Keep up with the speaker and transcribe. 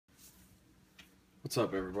What's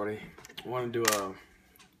up, everybody? I want to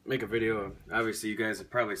make a video. Obviously, you guys have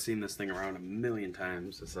probably seen this thing around a million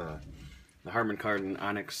times. It's the Harman Kardon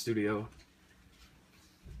Onyx Studio.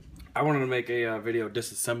 I wanted to make a video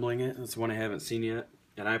disassembling it. It's one I haven't seen yet,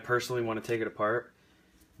 and I personally want to take it apart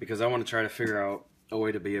because I want to try to figure out a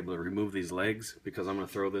way to be able to remove these legs, because I'm going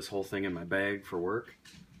to throw this whole thing in my bag for work,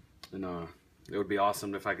 and it would be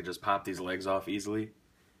awesome if I could just pop these legs off easily,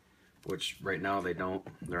 which right now they don't.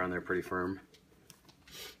 They're on there pretty firm.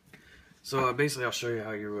 So basically, I'll show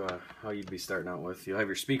you how you'd be starting out with. You'll have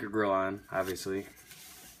your speaker grill on, obviously.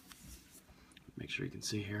 Make sure you can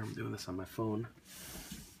see here. I'm doing this on my phone.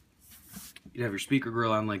 You'd have your speaker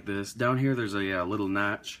grill on like this. Down here, there's a little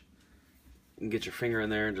notch. You can get your finger in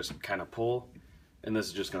there and just kind of pull, and this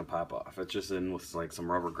is just gonna pop off. It's just in with like some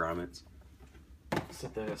rubber grommets.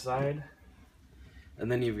 Set that aside, and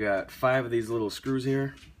then you've got 5 of these little screws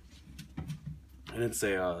here, and it's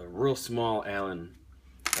a real small Allen.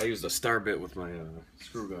 I used a star bit with my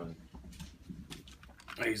screw gun.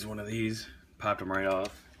 I used one of these, popped them right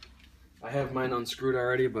off. I have mine unscrewed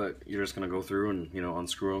already, but you're just gonna go through and, you know,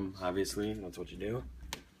 unscrew them. Obviously, that's what you do.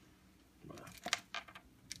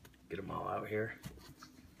 Get them all out here.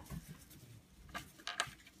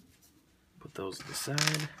 Put those to the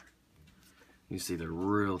side. You see they're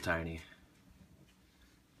real tiny.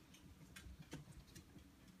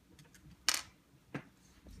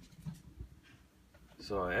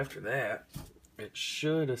 So after that, it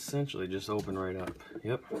should essentially just open right up.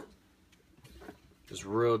 Yep. Just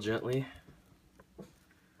real gently.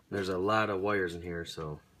 There's a lot of wires in here,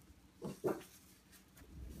 so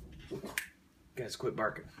guys, quit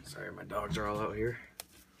barking. Sorry, my dogs are all out here.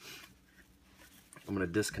 I'm gonna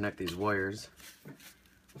disconnect these wires.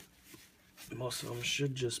 Most of them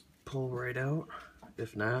should just pull right out.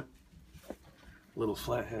 If not, a little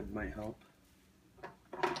flathead might help.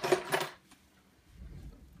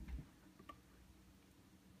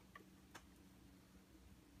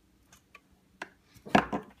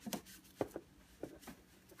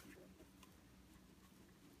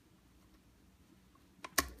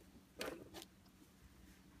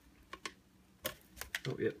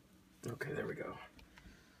 Oh, yep. Okay, there we go.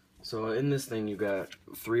 So in this thing, you've got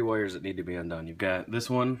 3 wires that need to be undone. You've got this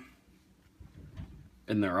one,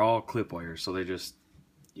 and they're all clip wires, so you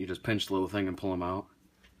just pinch the little thing and pull them out.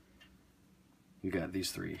 You got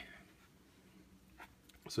these 3.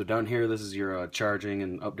 So down here, this is your charging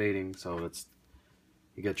and updating. So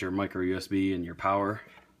you got your micro USB and your power,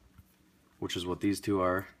 which is what these 2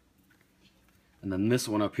 are. And then this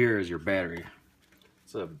one up here is your battery.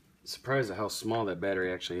 It's a surprised at how small that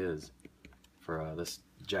battery actually is for this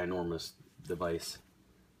ginormous device.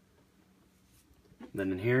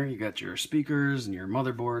 Then in here you got your speakers and your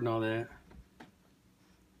motherboard and all that.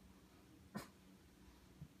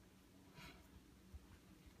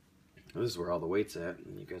 This is where all the weight's at,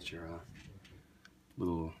 and you got your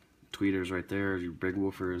little tweeters right there, your big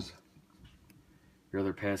woofers, your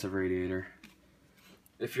other passive radiator.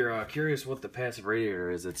 If you're curious what the passive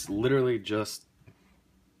radiator is, it's literally just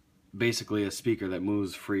basically a speaker that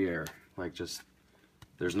moves free air. Like, just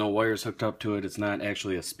there's no wires hooked up to it. It's not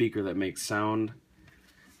actually a speaker that makes sound.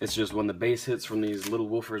 It's just when the bass hits from these little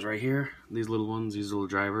woofers right here, these little ones, these little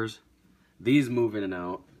drivers, these move in and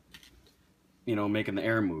out, you know, making the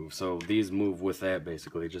air move. So these move with that,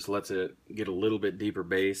 basically. It just lets it get a little bit deeper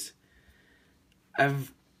bass.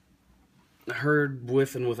 I've heard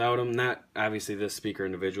with and without them, not obviously this speaker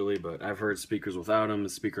individually, but I've heard speakers without them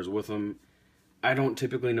and speakers with them. I don't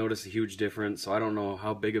typically notice a huge difference, so I don't know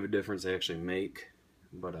how big of a difference they actually make,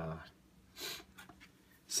 but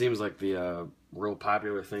seems like the real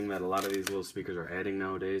popular thing that a lot of these little speakers are adding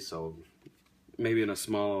nowadays. So maybe in a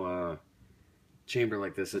small chamber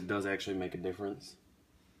like this, it does actually make a difference.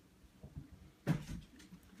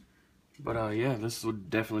 But yeah, this would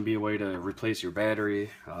definitely be a way to replace your battery,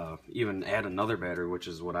 even add another battery, which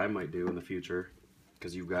is what I might do in the future,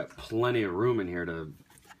 because you've got plenty of room in here to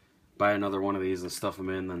buy another one of these and stuff them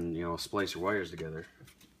in, and, you know, splice your wires together.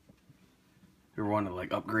 If you ever want to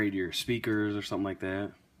like upgrade your speakers or something like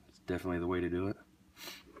that, it's definitely the way to do it.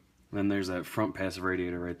 And then there's that front passive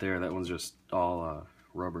radiator right there. That one's just all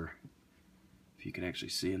rubber. If you can actually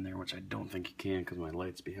see in there, which I don't think you can because my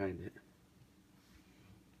light's behind it.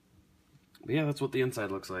 But yeah, that's what the inside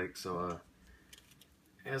looks like. So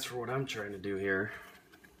as for what I'm trying to do here,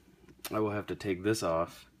 I will have to take this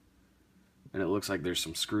off. And it looks like there's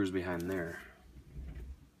some screws behind there.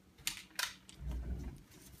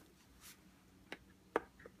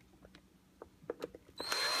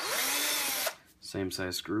 Same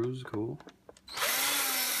size screws, cool.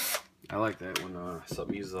 I like that when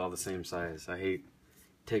something uses all the same size. I hate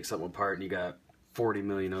take something apart and you got 40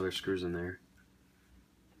 million other screws in there.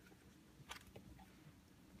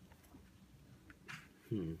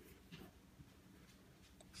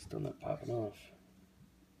 Still not popping off.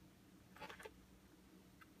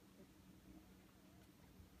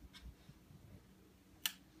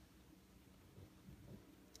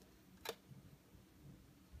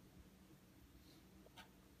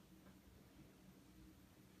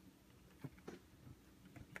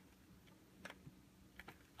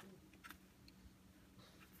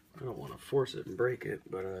 I don't want to force it and break it,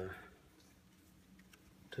 but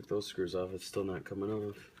took those screws off, it's still not coming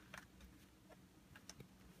off.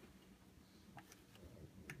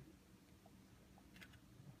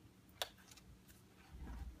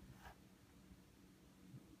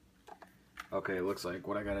 Okay, it looks like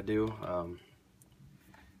what I gotta do,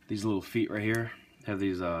 these little feet right here have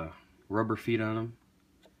these rubber feet on them.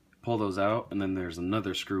 Pull those out, and then there's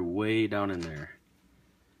another screw way down in there,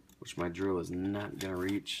 which my drill is not gonna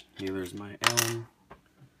reach. Neither is my Allen,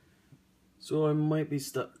 so I might be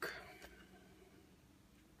stuck.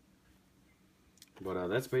 But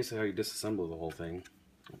that's basically how you disassemble the whole thing.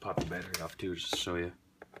 I'll pop the battery off too, just to show you.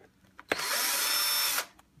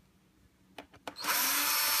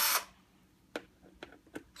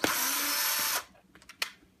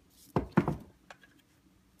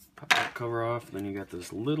 Pop that cover off, then you got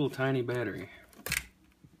this little tiny battery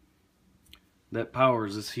that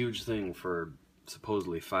powers this huge thing for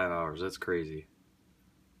supposedly 5 hours. That's crazy.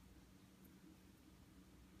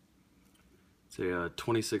 It's a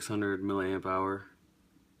 2600 milliamp hour,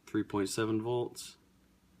 3.7 volts,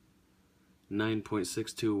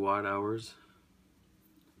 9.62 watt hours.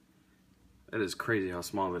 That is crazy how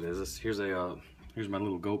small it is. Here's my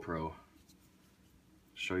little GoPro.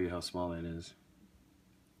 Show you how small that is.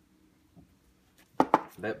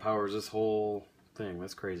 That powers this whole thing.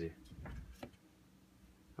 That's crazy.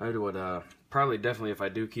 I would probably definitely, if I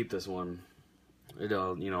do keep this one, it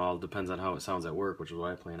all depends on how it sounds at work, which is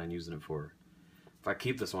what I plan on using it for. If I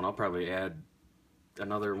keep this one, I'll probably add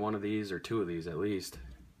another one of these or two of these at least.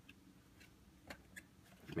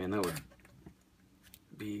 Man, that would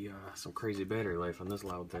be some crazy battery life on this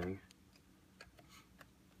loud thing.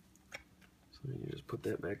 So you just put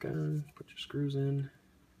that back on, put your screws in.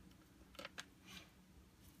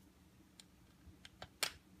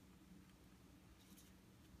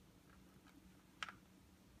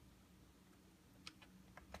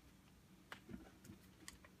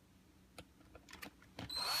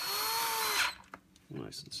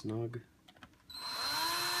 Nice and snug.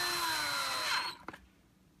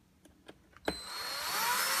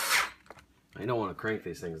 You don't want to crank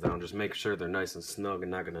these things down, just make sure they're nice and snug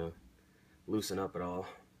and not going to loosen up at all.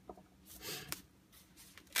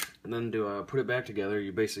 And then to put it back together,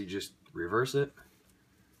 you basically just reverse it.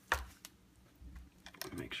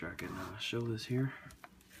 Make sure I can show this here.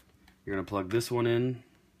 You're going to plug this one in.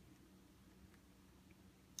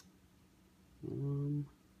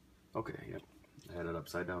 Okay, yep. I had it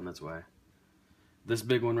upside down, that's why. This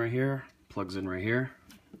big one right here plugs in right here.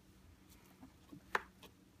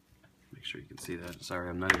 Make sure you can see that. Sorry,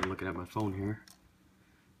 I'm not even looking at my phone here.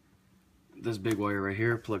 This big wire right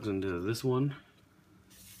here plugs into this one.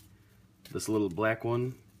 This little black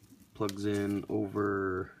one plugs in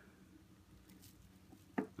over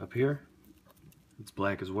up here. It's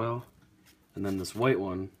black as well. And then this white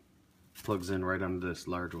one plugs in right under this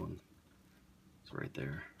large one. It's right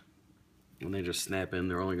there. When they just snap in,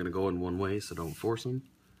 they're only going to go in one way, so don't force them.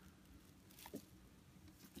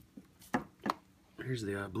 Here's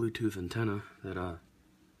the Bluetooth antenna, that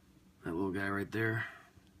little guy right there.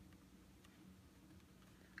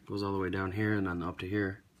 Goes all the way down here and then up to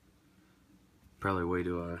here. Probably a way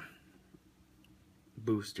to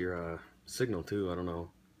boost your signal too. I don't know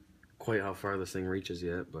quite how far this thing reaches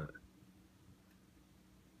yet, but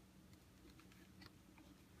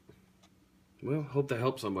well, hope that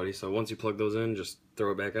helps somebody. So once you plug those in, just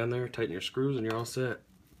throw it back on there, tighten your screws, and you're all set.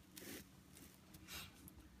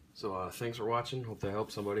 So thanks for watching. Hope that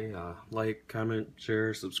helps somebody. Like, comment,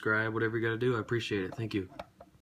 share, subscribe, whatever you gotta do. I appreciate it. Thank you.